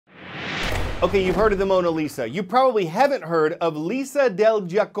Okay, you've heard of the Mona Lisa. You probably haven't heard of Lisa del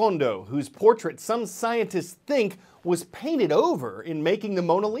Giocondo, whose portrait some scientists think was painted over in making the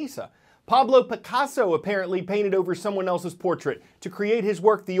Mona Lisa. Pablo Picasso apparently painted over someone else's portrait to create his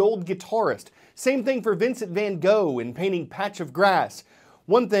work, The Old Guitarist. Same thing for Vincent van Gogh in painting Patch of Grass.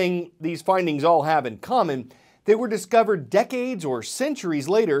 One thing these findings all have in common: they were discovered decades or centuries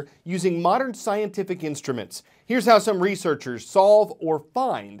later using modern scientific instruments. Here's how some researchers solve or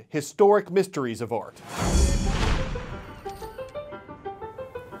find historic mysteries of art.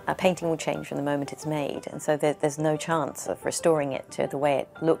 A painting will change from the moment it's made, and so there's no chance of restoring it to the way it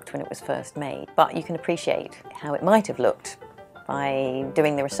looked when it was first made. But you can appreciate how it might have looked by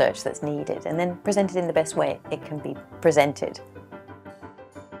doing the research that's needed and then present it in the best way it can be presented.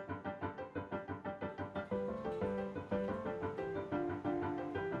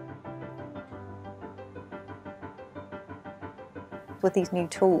 With these new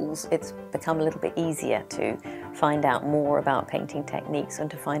tools, it's become a little bit easier to find out more about painting techniques and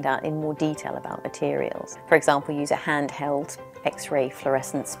to find out in more detail about materials. For example, use a handheld X-ray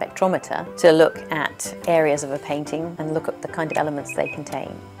fluorescence spectrometer to look at areas of a painting and look at the kind of elements they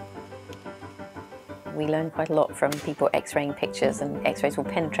contain. We learn quite a lot from people X-raying pictures, and X-rays will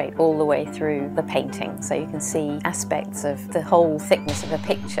penetrate all the way through the painting, so you can see aspects of the whole thickness of a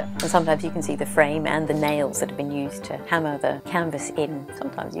picture. And sometimes you can see the frame and the nails that have been used to hammer the canvas in.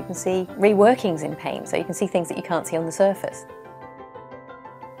 Sometimes you can see reworkings in paint, so you can see things that you can't see on the surface.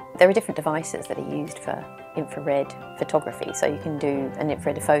 There are different devices that are used for infrared photography, so you can do an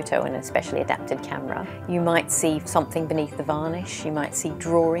infrared photo in a specially adapted camera. You might see something beneath the varnish, you might see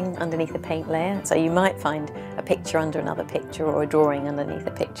drawing underneath the paint layer, so you might find a picture under another picture or a drawing underneath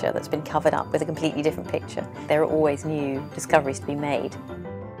a picture that's been covered up with a completely different picture. There are always new discoveries to be made.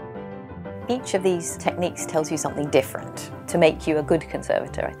 Each of these techniques tells you something different. To make you a good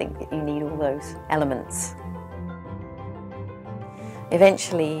conservator, I think that you need all those elements.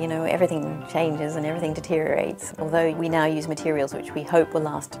 Eventually, everything changes and everything deteriorates. Although we now use materials which we hope will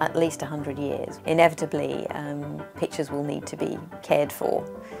last at least 100 years, inevitably pictures will need to be cared for.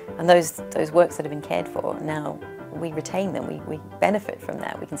 And those works that have been cared for, now we retain them, we benefit from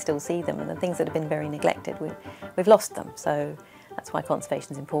that, we can still see them. And the things that have been very neglected, we've lost them. So that's why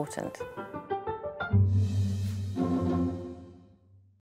conservation is important.